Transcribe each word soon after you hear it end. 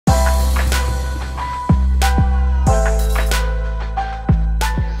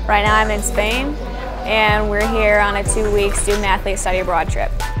Right now I'm in Spain, and we're here on a 2-week student-athlete study abroad trip.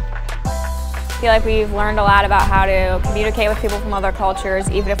 I feel like we've learned a lot about how to communicate with people from other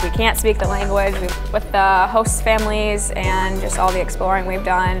cultures, even if we can't speak the language, with the host families and just all the exploring we've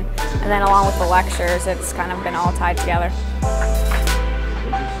done. And then along with the lectures, it's kind of been all tied together.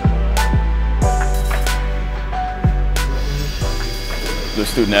 The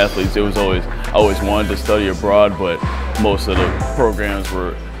student athletes, I always wanted to study abroad, but most of the programs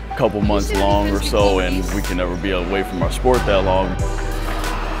were a couple months long or so, and we can never be away from our sport that long.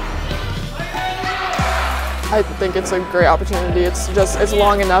 I think it's a great opportunity. It's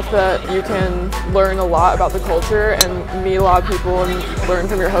long enough that you can learn a lot about the culture and meet a lot of people and learn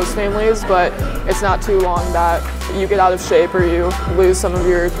from your host families, but it's not too long that you get out of shape or you lose some of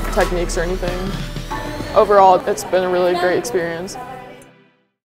your techniques or anything. Overall, it's been a really great experience.